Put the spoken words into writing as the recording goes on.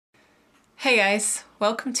Hey guys,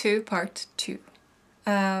 welcome to part 2.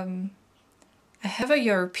 I have a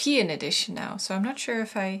European edition now, so I'm not sure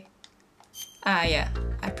if I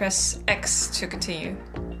press X to continue.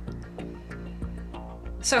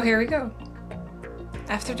 So here we go.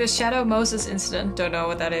 After the Shadow Moses incident, don't know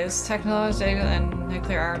what that is, technology and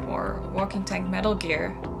nuclear armed war, walking tank Metal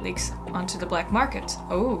Gear leaks onto the black market.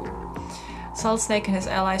 Oh. Solid Snake and his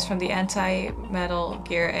allies from the anti-Metal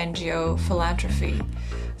Gear NGO Philanthropy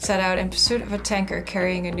set out in pursuit of a tanker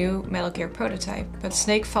carrying a new Metal Gear prototype, but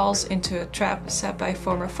Snake falls into a trap set by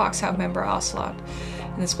former Foxhound member Ocelot,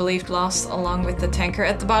 and is believed lost along with the tanker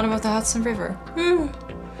at the bottom of the Hudson River.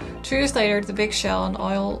 2 years later, the Big Shell, an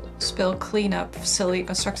oil spill cleanup facility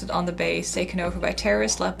constructed on the bay, is taken over by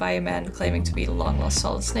terrorists led by a man claiming to be the long-lost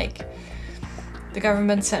Solid Snake. The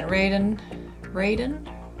government sent Raiden,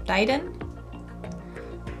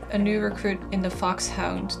 a new recruit in the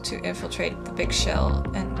Foxhound, to infiltrate the Big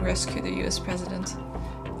Shell and rescue the US president.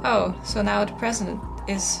 Oh, so now the president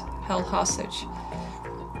is held hostage.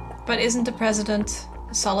 But isn't the president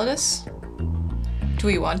Solidus? Do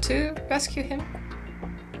we want to rescue him?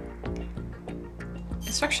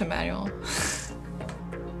 Instruction manual.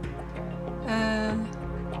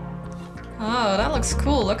 Oh, that looks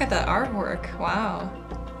cool. Look at that artwork. Wow.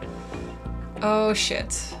 Oh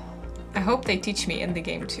shit. I hope they teach me in the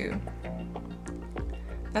game too.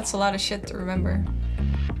 That's a lot of shit to remember.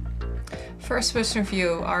 First person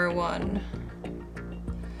view, R1.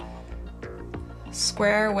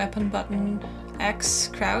 Square, weapon button, X,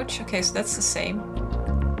 crouch. Okay, so that's the same.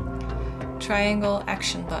 Triangle,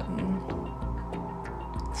 action button.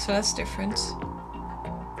 So that's different.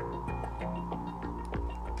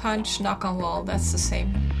 Punch, knock on wall, that's the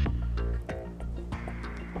same.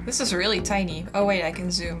 This is really tiny. Oh wait, I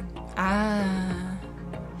can zoom. Ah.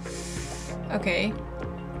 Okay.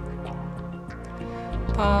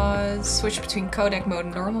 Pause. Switch between codec mode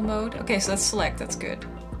and normal mode. Okay, so let's select. That's good.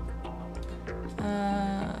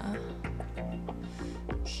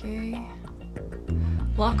 Okay.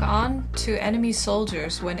 Lock on to enemy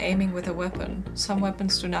soldiers when aiming with a weapon. Some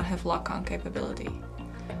weapons do not have lock-on capability.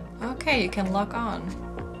 Okay, you can lock on.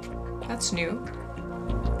 That's new.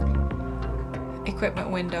 Equipment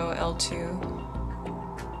window, L2.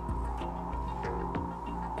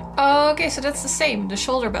 Oh, okay, so that's the same. The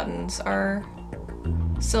shoulder buttons are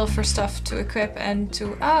still for stuff to equip and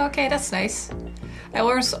to... Oh, okay, that's nice. I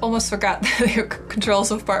almost forgot the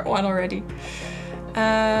controls of part 1 already.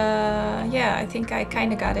 Yeah, I think I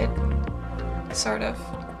kind of got it. Sort of.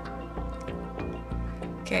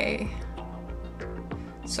 Okay.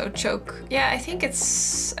 So choke. Yeah, I think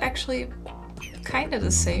it's actually kind of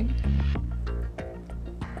the same.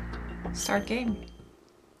 Start game.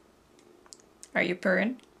 Are you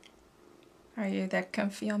purring? Are you that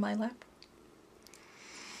comfy on my lap?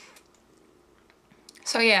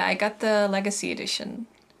 So yeah, I got the Legacy Edition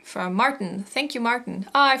from Martin. Thank you, Martin.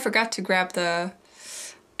 Oh, I forgot to grab the...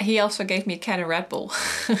 He also gave me a can of Red Bull.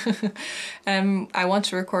 I want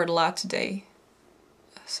to record a lot today.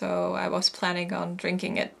 So I was planning on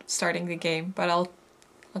drinking it starting the game, but I'll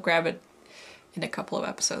grab it in a couple of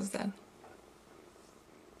episodes then.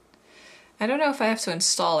 I don't know if I have to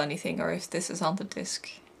install anything or if this is on the disc.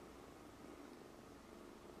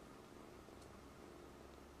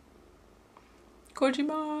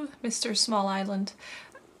 Kojima, Mr. Small Island.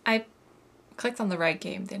 I clicked on the right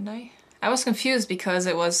game, didn't I? I was confused because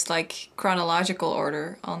it was like chronological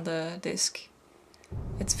order on the disc.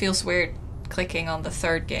 It feels weird clicking on the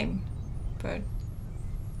 3rd game, but...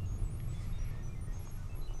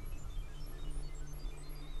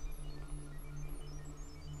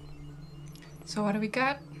 So what do we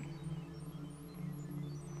got?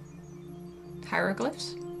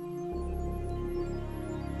 Hieroglyphs?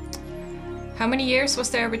 How many years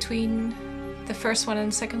was there between the first one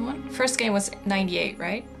and the second one? First game was 98,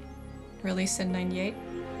 right? Released in 98.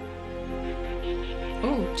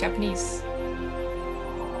 Oh, Japanese.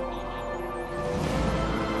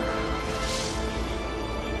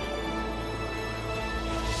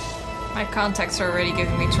 My contacts are already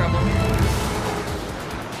giving me trouble.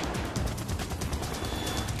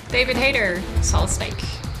 David Hayter, Solid Snake.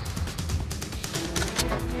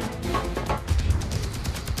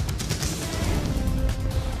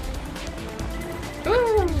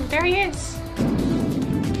 Ooh, there he is.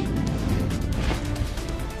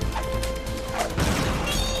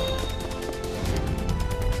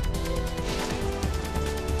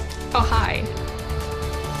 Oh, hi.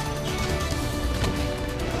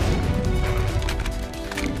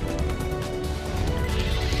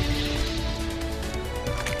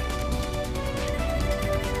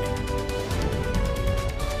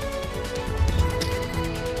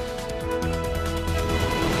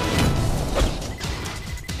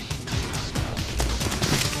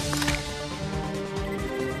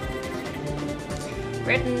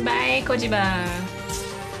 Written by Kojima.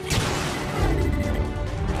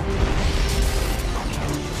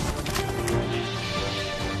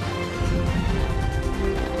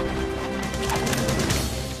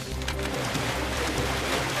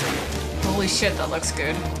 Holy shit, that looks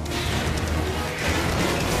good.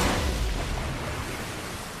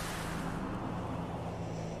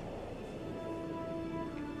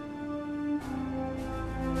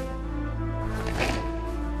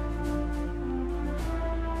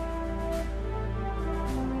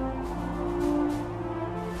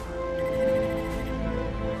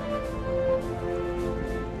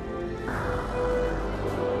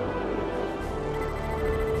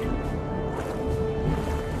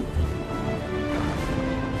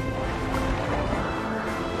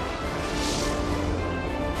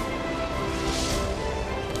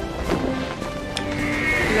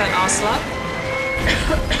 Ocelot.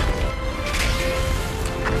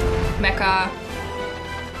 Mecha.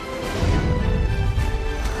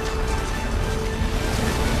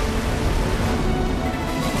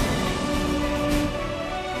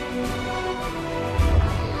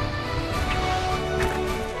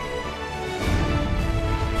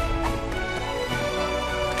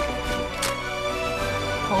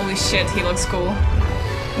 Holy shit, he looks cool.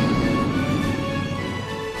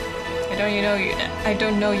 I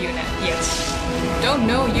don't know you yet. Don't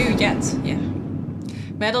know you yet. Yeah.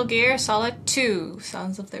 Metal Gear Solid 2,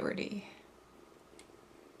 Sons of Liberty.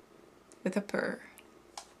 With a purr.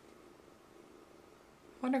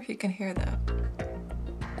 Wonder if you can hear that.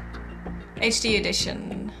 HD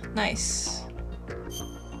edition. Nice.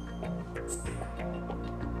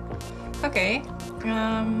 Okay.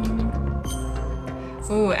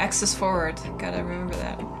 Ooh, axis forward. Gotta remember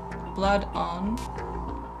that. Blood on.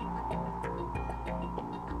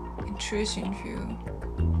 Intrusion view.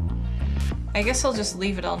 I guess I'll just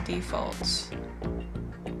leave it on default.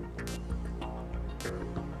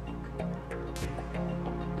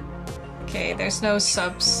 Okay, there's no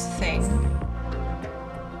subs thing.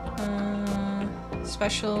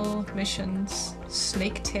 Special missions.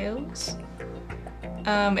 Snake Tales?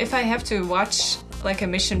 If I have to watch like a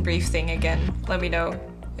mission brief thing again, let me know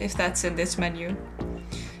if that's in this menu.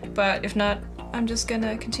 But if not, I'm just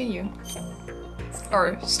gonna continue.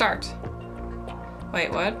 Or start.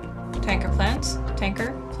 Wait, what? Tanker plant?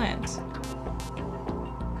 Tanker plant.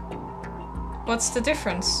 What's the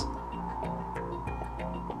difference?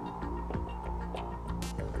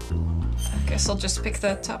 I guess I'll just pick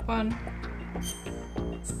the top one.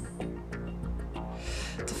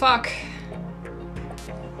 What the fuck?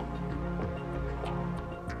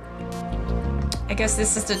 I guess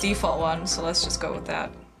this is the default one, so let's just go with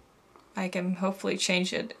that. I can hopefully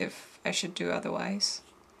change it if I should do otherwise.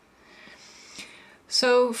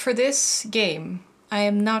 So for this game, I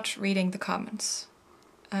am not reading the comments.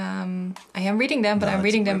 I am reading them, but I'm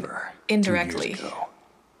reading them indirectly. 2 years ago,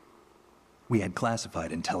 we had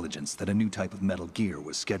classified intelligence that a new type of Metal Gear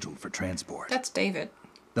was scheduled for transport. That's David.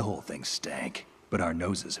 The whole thing stank, but our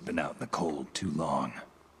noses have been out in the cold too long.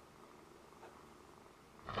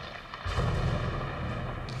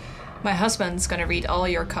 My husband's gonna read all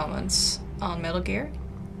your comments on Metal Gear,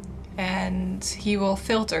 and he will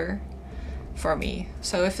filter for me.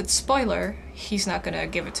 So if it's spoiler, he's not gonna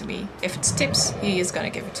give it to me. If it's tips, he is gonna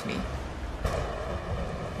give it to me.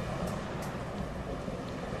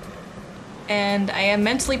 And I am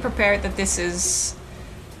mentally prepared that this is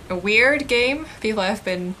a weird game. People have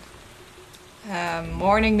been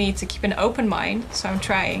warning me to keep an open mind, so I'm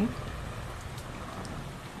trying.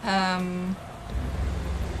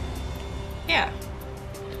 Yeah.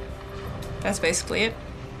 That's basically it.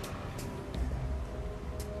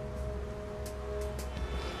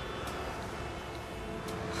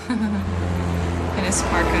 In his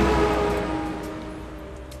parka.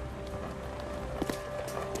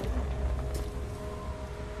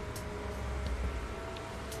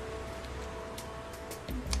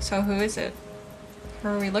 So who is it? Who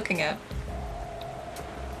are we looking at?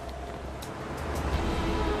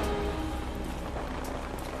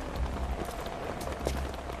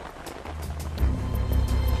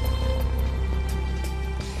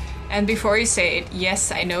 And before you say it,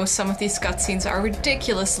 yes, I know some of these cutscenes are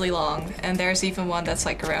ridiculously long, and there's even one that's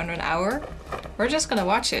like around an hour. We're just gonna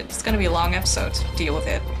watch it. It's gonna be a long episode. Deal with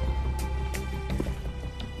it.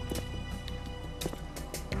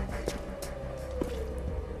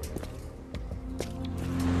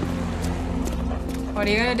 What are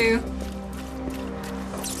you gonna do?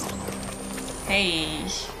 Hey.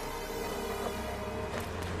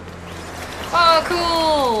 Oh,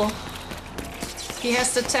 cool! He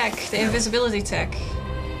has the tech, the invisibility tech.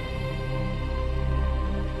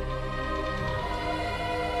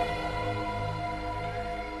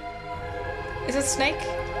 Is it Snake?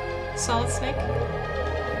 Solid Snake?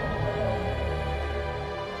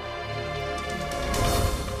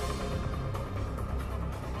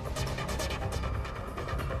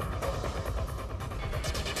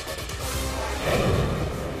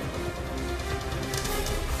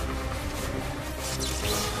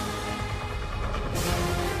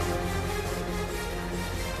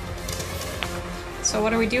 So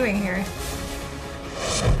what are we doing here?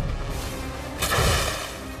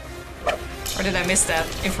 Or did I miss that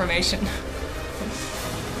information?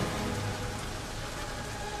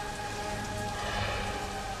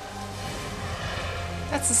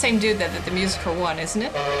 That's the same dude that did the music for 1, isn't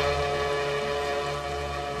it?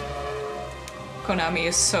 Konami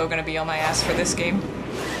is so gonna be on my ass for this game.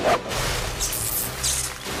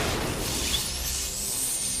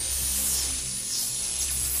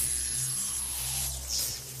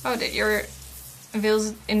 Oh, did your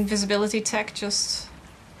invisibility tech just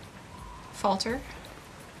falter?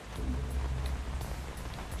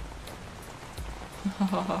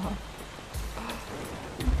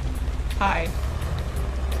 Hi.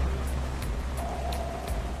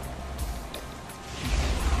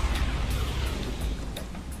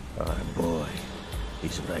 Oh boy,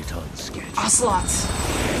 he's right on schedule. Ocelot!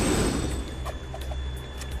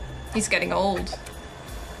 He's getting old.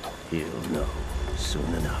 He'll know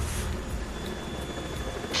soon enough.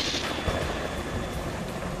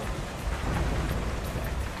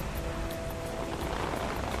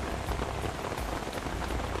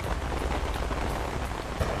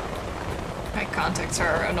 My contacts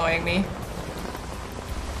are annoying me.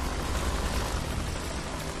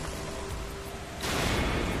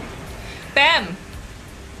 Bam!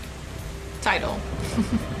 Title.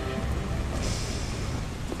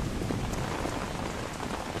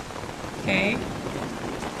 Okay.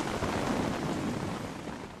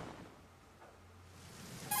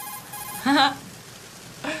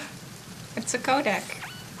 It's a codec.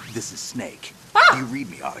 This is Snake. Ah! Do you read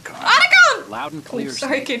me, Otacon? Otacon! Loud and Oh, clear.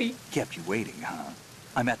 sorry, Snake. kitty. Kept you waiting, huh?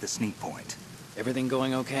 I'm at the sneak point. Everything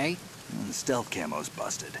going okay? The stealth camo's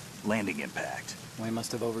busted. Landing impact. We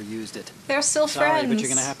must have overused it. They're still Sorry, friends. but you're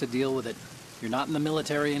gonna have to deal with it. You're not in the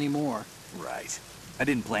military anymore. Right. I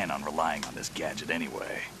didn't plan on relying on this gadget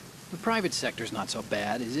anyway. The private sector's not so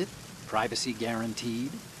bad, is it? Privacy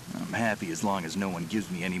guaranteed? I'm happy as long as no one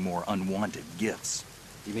gives me any more unwanted gifts.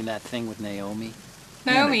 You mean that thing with Naomi?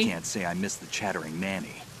 And Naomi. I can't say I miss the chattering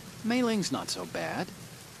nanny. Mei Ling's not so bad.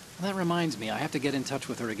 That reminds me, I have to get in touch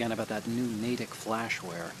with her again about that new Natick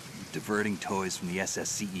flashware. Diverting toys from the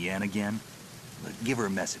SSCEN again? But give her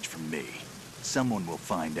a message from me. Someone will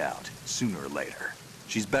find out, sooner or later.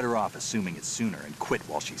 She's better off assuming it sooner and quit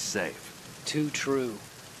while she's safe. Too true.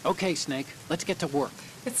 Okay, Snake, let's get to work.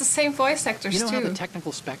 It's the same voice actors, You know how too. the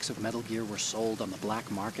technical specs of Metal Gear were sold on the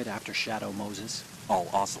black market after Shadow Moses? All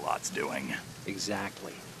Ocelot's doing.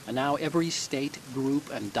 Exactly. And now every state,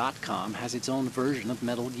 group, and .com has its own version of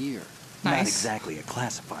Metal Gear. Not Nice. exactly a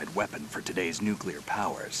classified weapon for today's nuclear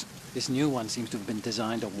powers. This new one seems to have been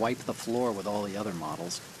designed to wipe the floor with all the other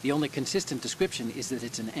models. The only consistent description is that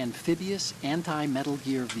it's an amphibious, anti-Metal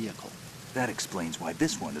Gear vehicle. That explains why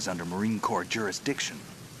this one is under Marine Corps jurisdiction.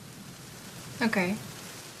 Okay.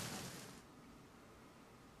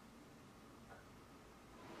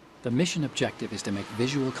 The mission objective is to make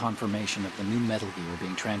visual confirmation of the new Metal Gear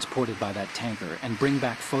being transported by that tanker and bring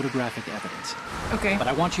back photographic evidence. Okay. But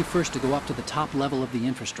I want you first to go up to the top level of the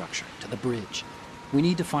infrastructure, to the bridge. We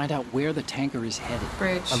need to find out where the tanker is headed.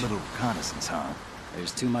 Bridge. A little reconnaissance, huh?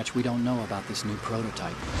 There's too much we don't know about this new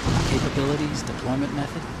prototype. Capabilities, deployment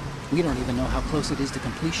method. We don't even know how close it is to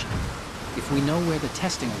completion. If we know where the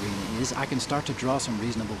testing arena is, I can start to draw some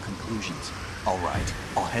reasonable conclusions. All right,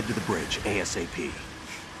 I'll head to the bridge ASAP.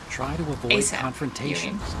 Try to avoid ASAP,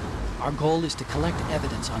 confrontations. Our goal is to collect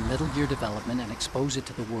evidence on Metal Gear development and expose it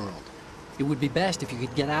to the world. It would be best if you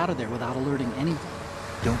could get out of there without alerting anyone.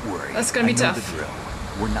 Don't worry. That's gonna be I know tough. the drill.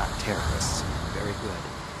 We're not terrorists. Very good.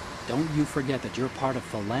 Don't you forget that you're part of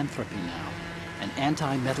Philanthropy now, an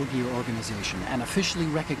anti-Metal Gear organization and officially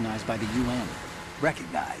recognized by the UN.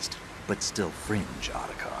 Recognized, but still fringe,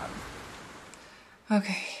 Otacon.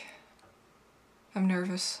 Okay. I'm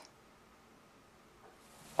nervous.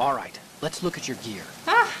 All right, let's look at your gear.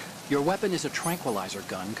 Ah! Your weapon is a tranquilizer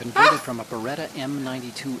gun converted from a Beretta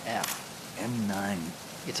M92F. M9.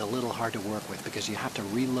 It's a little hard to work with because you have to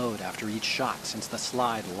reload after each shot since the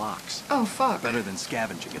slide locks. Oh, fuck. Better than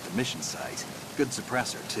scavenging at the mission site. Good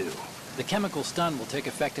suppressor, too. The chemical stun will take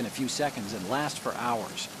effect in a few seconds and last for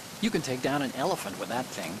hours. You can take down an elephant with that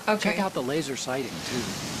thing. Okay. Check out the laser sighting, too.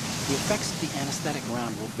 The effects of the anesthetic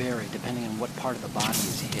round will vary depending on what part of the body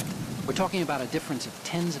is hit. We're talking about a difference of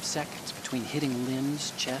tens of seconds between hitting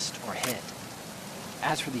limbs, chest, or head.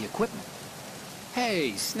 As for the equipment...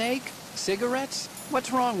 Hey, Snake, cigarettes?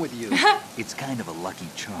 What's wrong with you? It's kind of a lucky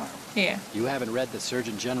charm. Yeah. You haven't read the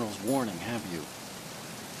Surgeon General's warning, have you?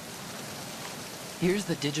 Here's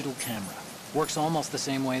the digital camera. Works almost the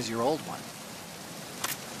same way as your old one.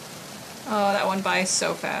 Oh, that went by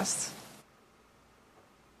so fast.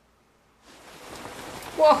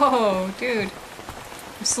 Whoa, dude.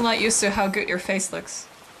 I'm still not used to how good your face looks.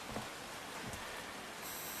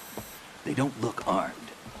 They don't look armed.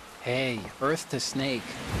 Hey, Earth to Snake.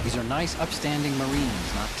 These are nice, upstanding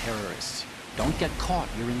Marines, not terrorists. Don't get caught.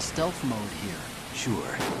 You're in stealth mode here.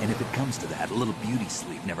 Sure, and if it comes to that, a little beauty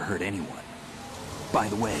sleep never hurt anyone. By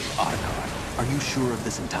the way, Otacon, are you sure of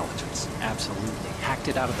this intelligence? Absolutely. Hacked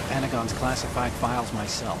it out of the Pentagon's classified files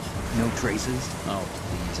myself. No traces? Oh,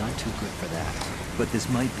 please. I'm too good for that. But this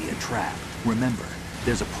might be a trap. Remember,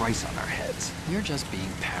 there's a price on our heads. You're just being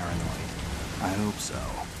paranoid. I hope so.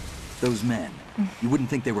 Those men, you wouldn't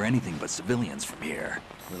think they were anything but civilians from here.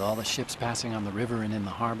 With all the ships passing on the river and in the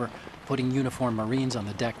harbor, putting uniformed Marines on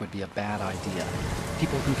the deck would be a bad idea.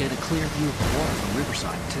 People can get a clear view of the water from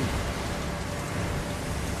Riverside, too.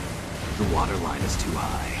 The water line is too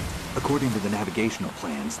high. According to the navigational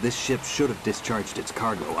plans, this ship should have discharged its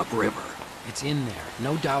cargo upriver. It's in there,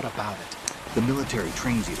 no doubt about it. The military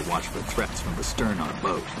trains you to watch for threats from the stern on a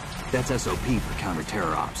boat. That's SOP for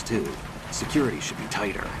counter-terror ops, too. Security should be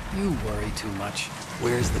tighter. You worry too much.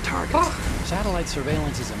 Where's the target? Oh. Satellite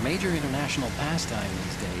surveillance is a major international pastime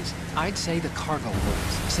these days. I'd say the cargo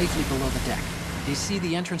holds, safely below the deck. Do you see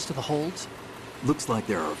the entrance to the holds? Looks like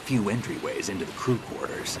there are a few entryways into the crew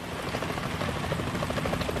quarters.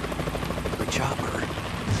 The chopper.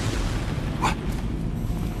 What?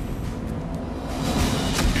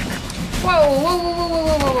 Whoa, whoa, whoa, whoa,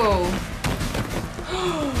 whoa, whoa, whoa.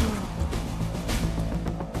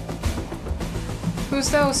 Who's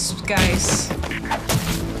those guys?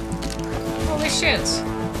 Holy shit.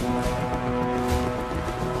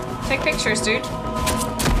 Take pictures, dude.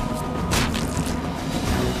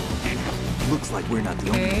 Looks like we're not the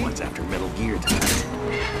only ones after Metal Gear tonight.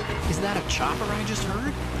 Is that a chopper I just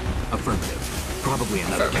heard? Affirmative. Probably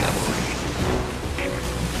another cavalry.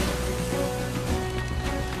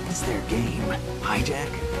 What's their game? Hijack?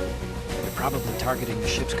 They're probably targeting the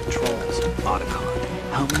ship's controls. Otacon,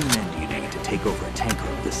 how many men do you need to take over a tanker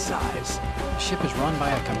of this size? The ship is run by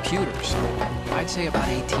a computer, so I'd say about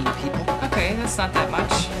 18 people. Okay, that's not that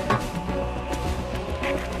much.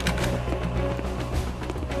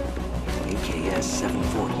 AKS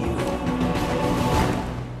 74U.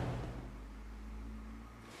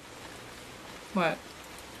 What?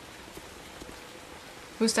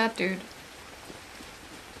 Who's that dude?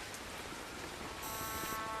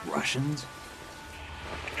 Russians?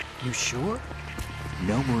 You sure?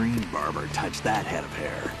 No Marine barber touched that head of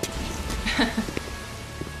hair.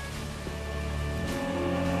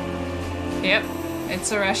 Yep,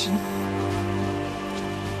 it's a Russian.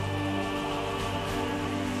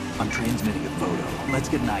 I'm transmitting a photo. Let's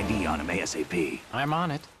get an ID on him ASAP. I'm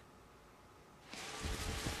on it.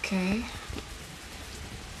 Okay.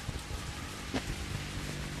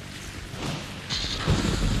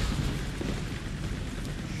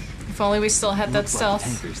 If only we still had that Looks like stealth. the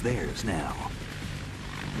tanker's theirs now.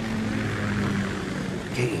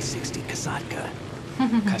 K-60 Kasatka.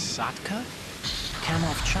 Kasatka?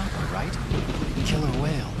 Kamov chopper, right? Killer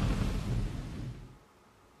whale.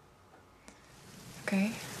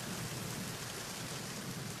 Okay.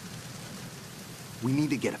 We need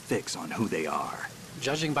to get a fix on who they are.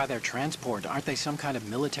 Judging by their transport, aren't they some kind of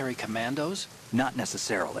military commandos? Not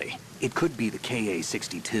necessarily. It could be the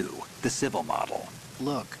KA-62, the civil model.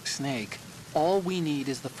 Look, Snake, all we need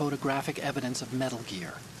is the photographic evidence of Metal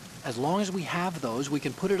Gear. As long as we have those, we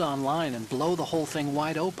can put it online and blow the whole thing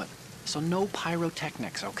wide open. So no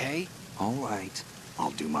pyrotechnics, okay? All right.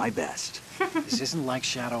 I'll do my best. This isn't like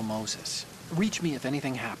Shadow Moses. Reach me if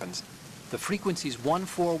anything happens. The frequency's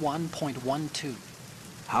 141.12.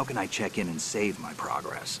 How can I check in and save my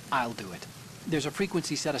progress? I'll do it. There's a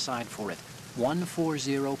frequency set aside for it.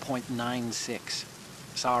 140.96.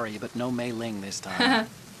 Sorry, but no Mei Ling this time.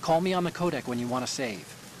 Call me on the codec when you want to save.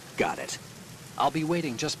 Got it. I'll be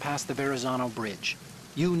waiting just past the Verrazano Bridge.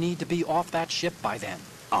 You need to be off that ship by then.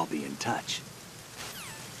 I'll be in touch.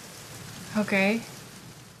 Okay.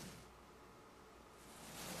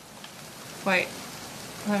 Wait.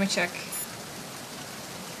 Let me check.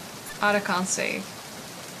 Otacon save.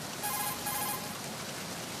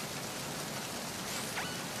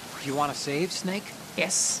 You want to save, Snake?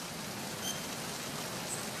 Yes.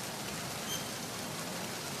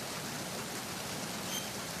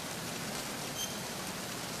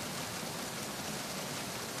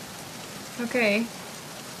 Okay.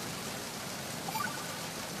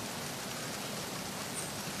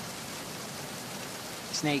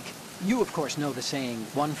 Snake, you of course know the saying,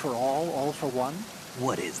 one for all for one?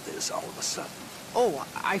 What is this all of a sudden? Oh,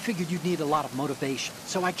 I figured you'd need a lot of motivation,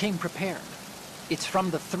 so I came prepared. It's from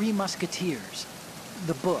the Three Musketeers.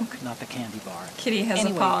 The book, not the candy bar. Kitty has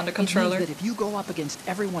Anyway, a paw on the controller. It means that if you go up against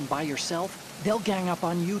everyone by yourself, they'll gang up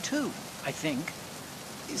on you too, I think.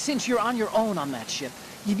 Since you're on your own on that ship,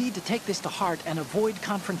 you need to take this to heart and avoid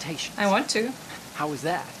confrontations. I want to. How was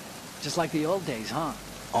that? Just like the old days, huh?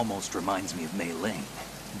 Almost reminds me of Mei Ling.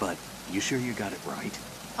 But you sure you got it right?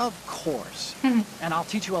 Of course. And I'll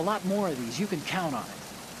teach you a lot more of these. You can count on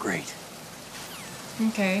it. Great.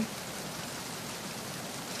 Okay.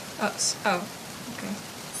 Oh, okay.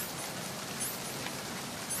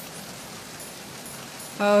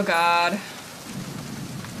 Oh god.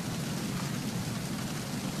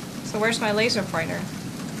 So where's my laser pointer?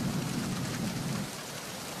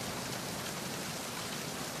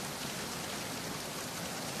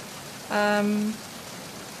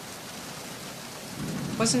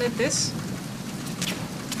 Wasn't it this?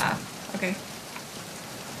 Ah, okay.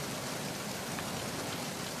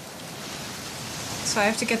 So I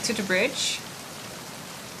have to get to the bridge.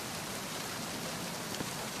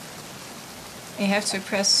 And you have to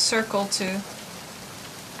press circle to...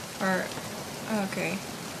 Or... Okay.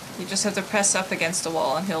 You just have to press up against the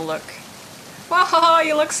wall and he'll look. Wow,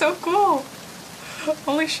 you look so cool!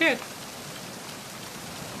 Holy shit.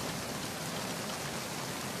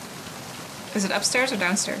 Is it upstairs or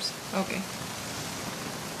downstairs? Okay.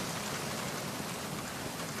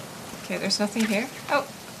 Okay, there's nothing here. Oh!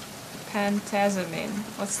 Pantazamine.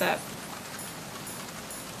 What's that?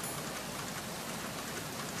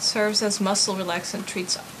 Serves as muscle relaxant,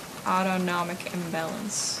 treats autonomic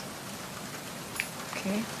imbalance.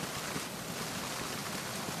 Okay.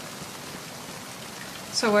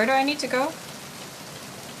 So where do I need to go?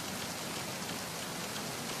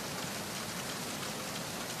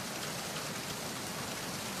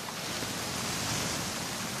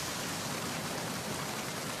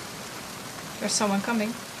 There's someone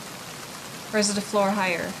coming. Or is it a floor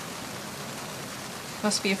higher?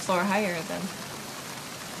 Must be a floor higher then.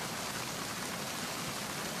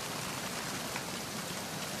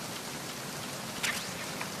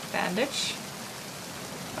 Bandage.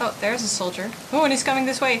 Oh, there's a soldier. Oh, and he's coming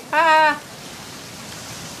this way. Ah!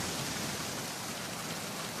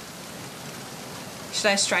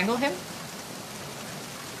 Should I strangle him?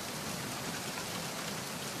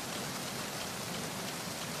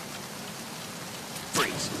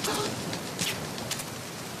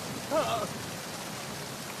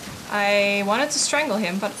 I wanted to strangle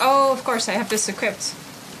him, but oh, of course, I have this equipped.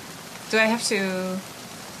 Do I have to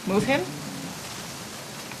move him?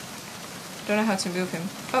 Don't know how to move him.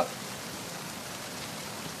 Oh.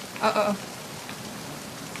 Uh-oh.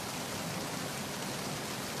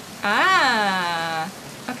 Ah!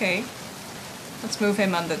 Okay. Let's move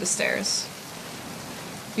him under the stairs.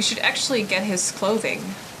 You should actually get his clothing.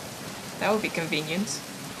 That would be convenient.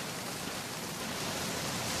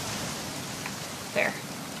 There.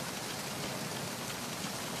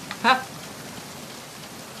 Ha!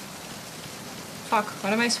 Fuck,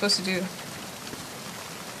 what am I supposed to do?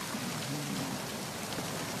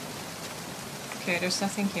 Okay, there's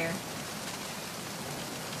nothing here.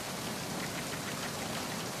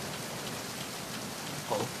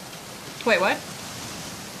 Oh? Wait, what?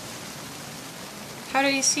 How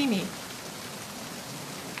did he see me?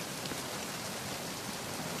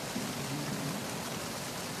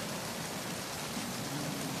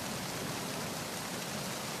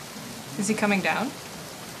 Is he coming down?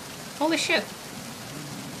 Holy shit.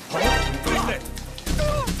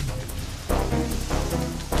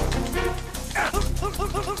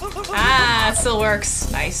 Ah, it still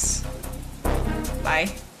works. Nice.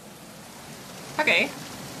 Bye. Okay.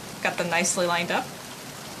 Got them nicely lined up.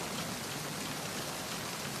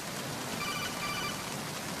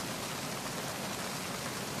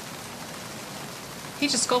 He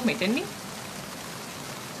just scolded me, didn't he?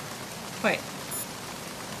 Wait.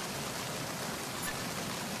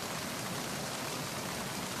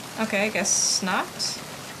 Okay, I guess not.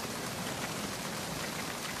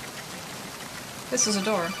 This is a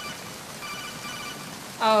door.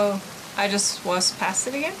 Oh, I just was past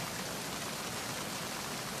it again?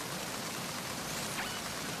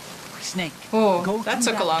 Snake, Oh, go that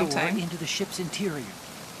through took a long door time. into the ship's interior.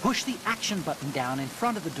 Push the action button down in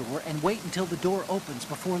front of the door and wait until the door opens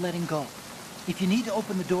before letting go. If you need to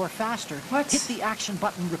open the door faster, What? hit the action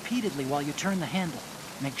button repeatedly while you turn the handle.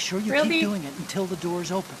 Make sure you Really? keep doing it until the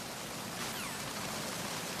door's open.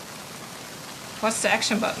 What's the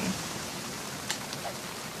action button?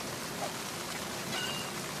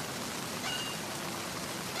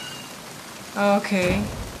 Okay.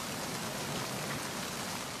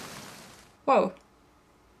 Whoa.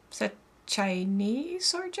 Is that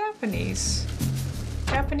Chinese or Japanese?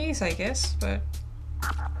 Japanese, I guess, but...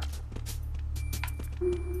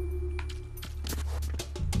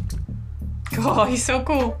 Oh, he's so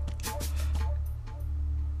cool.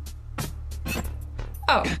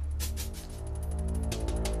 Oh.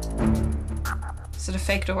 Is it a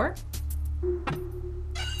fake door?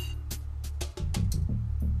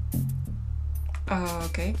 Oh,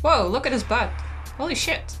 okay. Whoa, look at his butt. Holy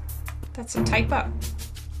shit. That's a tight butt.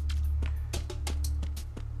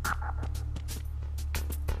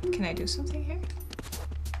 Can I do something here?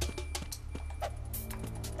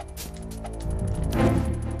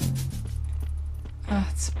 Oh,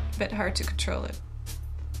 it's a bit hard to control it.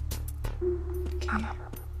 Okay.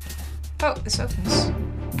 Oh, this opens.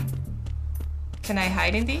 Can I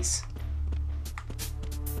hide in these?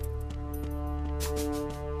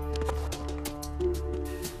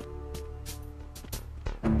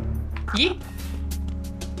 Yeet.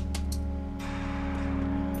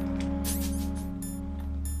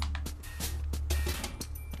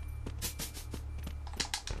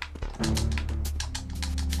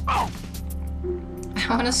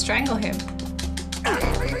 I want to strangle him.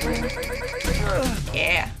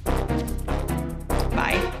 Yeah.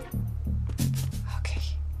 Bye. Okay.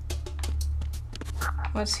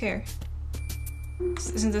 What's here?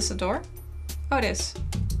 Isn't this a door? Oh, it is.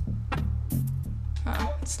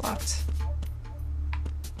 Oh, it's locked.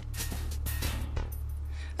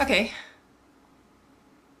 Okay.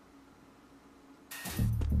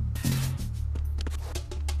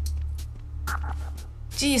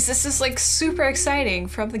 Geez, this is like super exciting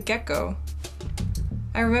from the get-go.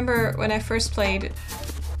 I remember when I first played...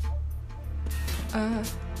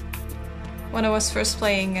 when I was first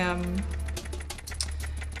playing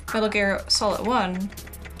Metal Gear Solid 1,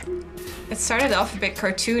 it started off a bit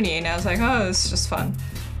cartoony and I was like, oh, this is just fun.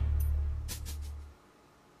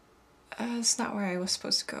 It's not where I was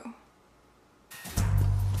supposed to go.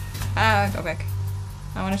 Go back.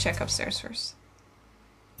 I want to check upstairs first.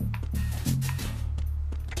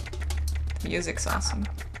 The music's awesome.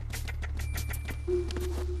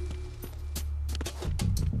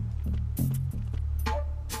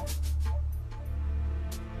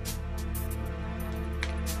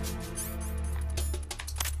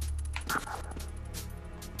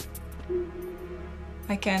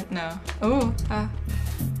 I can't, no. Oh,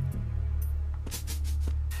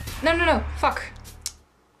 No, no, no, fuck.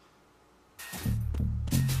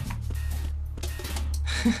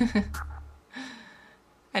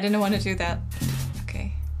 I didn't want to do that.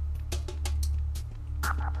 Okay.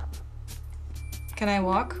 Can I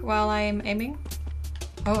walk while I'm aiming?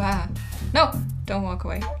 Oh, no! Don't walk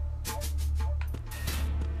away.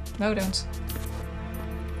 No, don't.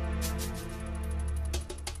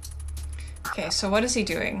 Okay, so what is he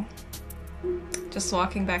doing? Just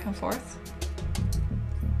walking back and forth?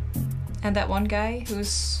 And that one guy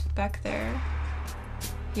who's back there,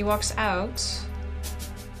 he walks out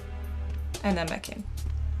and then back in.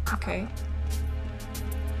 Okay.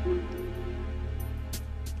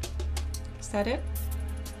 Is that it?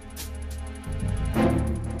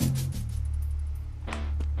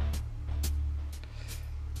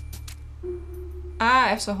 I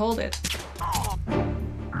have to hold it.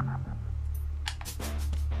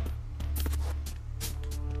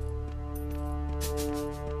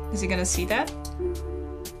 Is he gonna see that?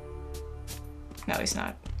 No, he's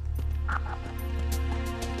not.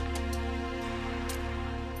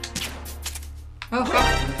 Oh, fuck.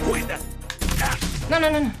 No,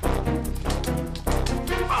 no, no, no.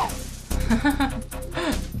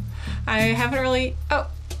 I haven't really... Oh,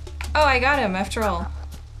 I got him after all.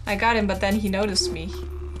 I got him, but then he noticed me.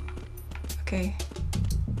 Okay.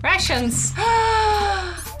 Rations!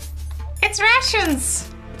 It's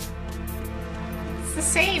rations! It's the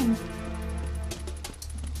same.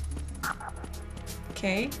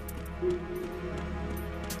 Okay.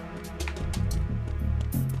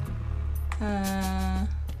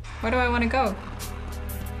 Where do I want to go?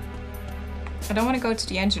 I don't want to go to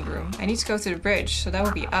the engine room. I need to go to the bridge, so that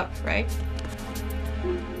would be up, right?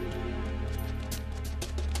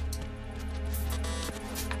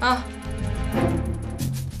 Ah.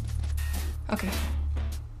 Okay.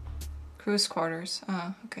 Cruise quarters.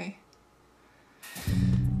 Ah, okay.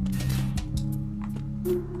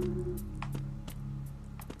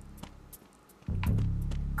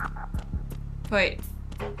 Wait.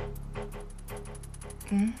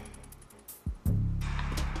 Hmm?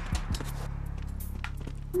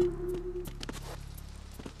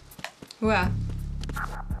 Ooh-ah.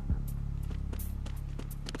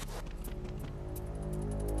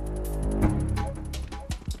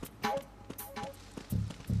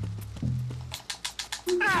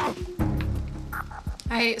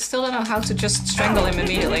 I still don't know how to just strangle him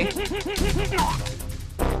immediately.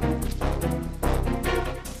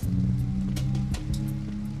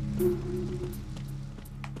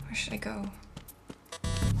 Where should I go?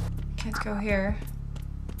 Can't go here.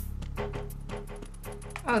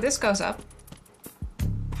 Oh, this goes up.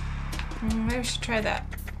 Maybe we should try that.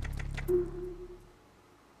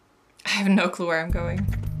 I have no clue where I'm going.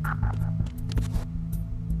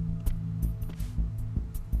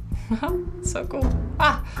 So cool.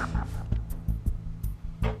 Ah!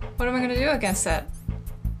 What am I gonna do against that?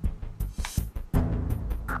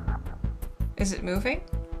 Is it moving?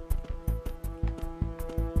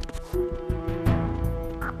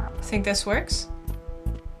 Think this works?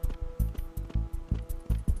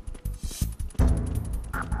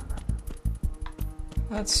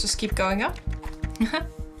 Let's just keep going up.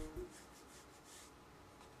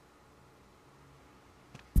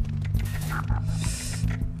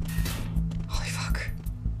 Holy fuck.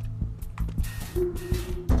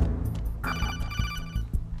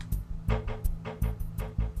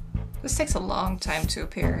 This takes a long time to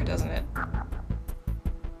appear, doesn't it?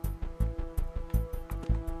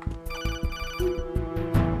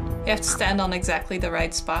 You have to stand on exactly the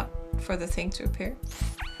right spot for the thing to appear.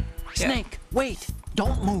 Snake, wait!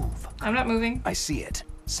 Don't move! I'm not moving. I see it.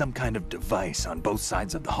 Some kind of device on both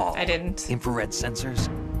sides of the hall. I didn't. Infrared sensors?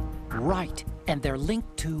 Right, and they're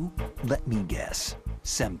linked to... Let me guess.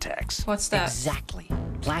 Semtex. What's that? Exactly.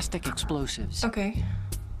 Plastic explosives. Okay.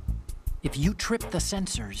 If you trip the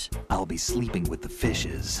sensors... I'll be sleeping with the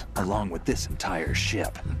fishes, along with this entire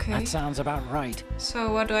ship. Okay. That sounds about right.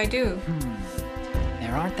 So what do I do?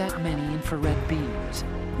 There aren't that many infrared beams.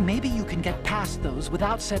 Maybe you can get past those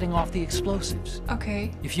without setting off the explosives.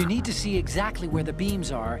 Okay. If you need to see exactly where the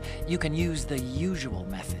beams are, you can use the usual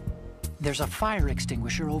method. There's a fire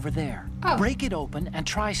extinguisher over there. Oh. Break it open and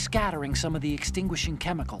try scattering some of the extinguishing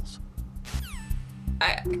chemicals.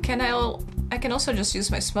 I can also just use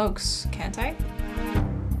my smokes, can't I?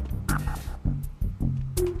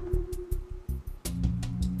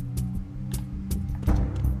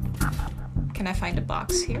 Can I find a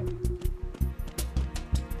box here?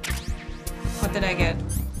 What did I get?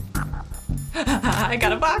 I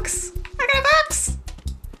got a box! I got a box!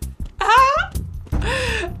 Ah!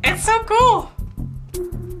 It's so cool!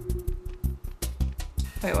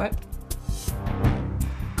 Wait, what?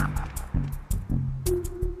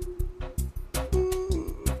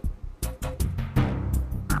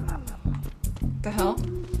 The hell?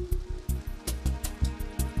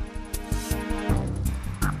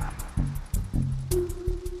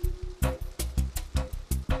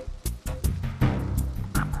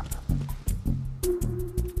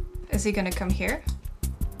 Is he gonna come here?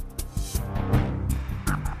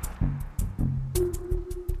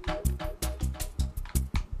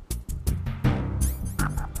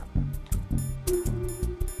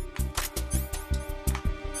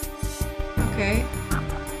 Okay.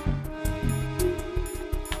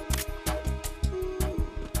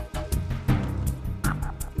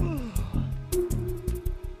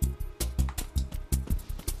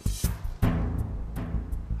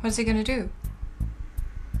 What's he gonna do?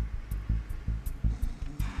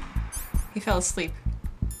 He fell asleep.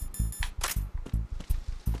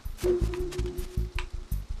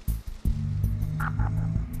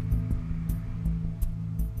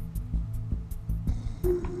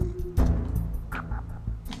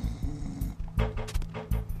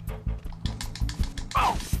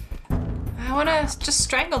 I wanna just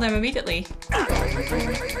strangle them immediately.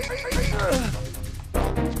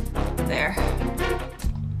 There.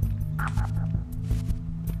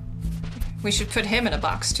 We should put him in a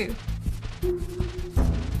box too.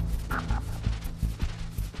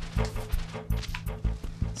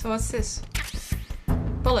 So what's this?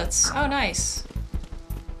 Bullets. Oh, nice.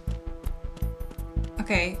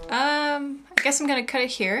 Okay, I guess I'm gonna cut it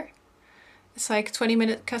here. It's like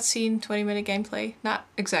 20-minute cutscene, 20-minute gameplay. Not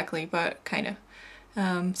exactly, but kinda. So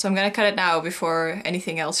I'm gonna cut it now before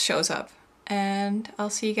anything else shows up. And I'll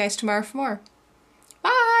see you guys tomorrow for more.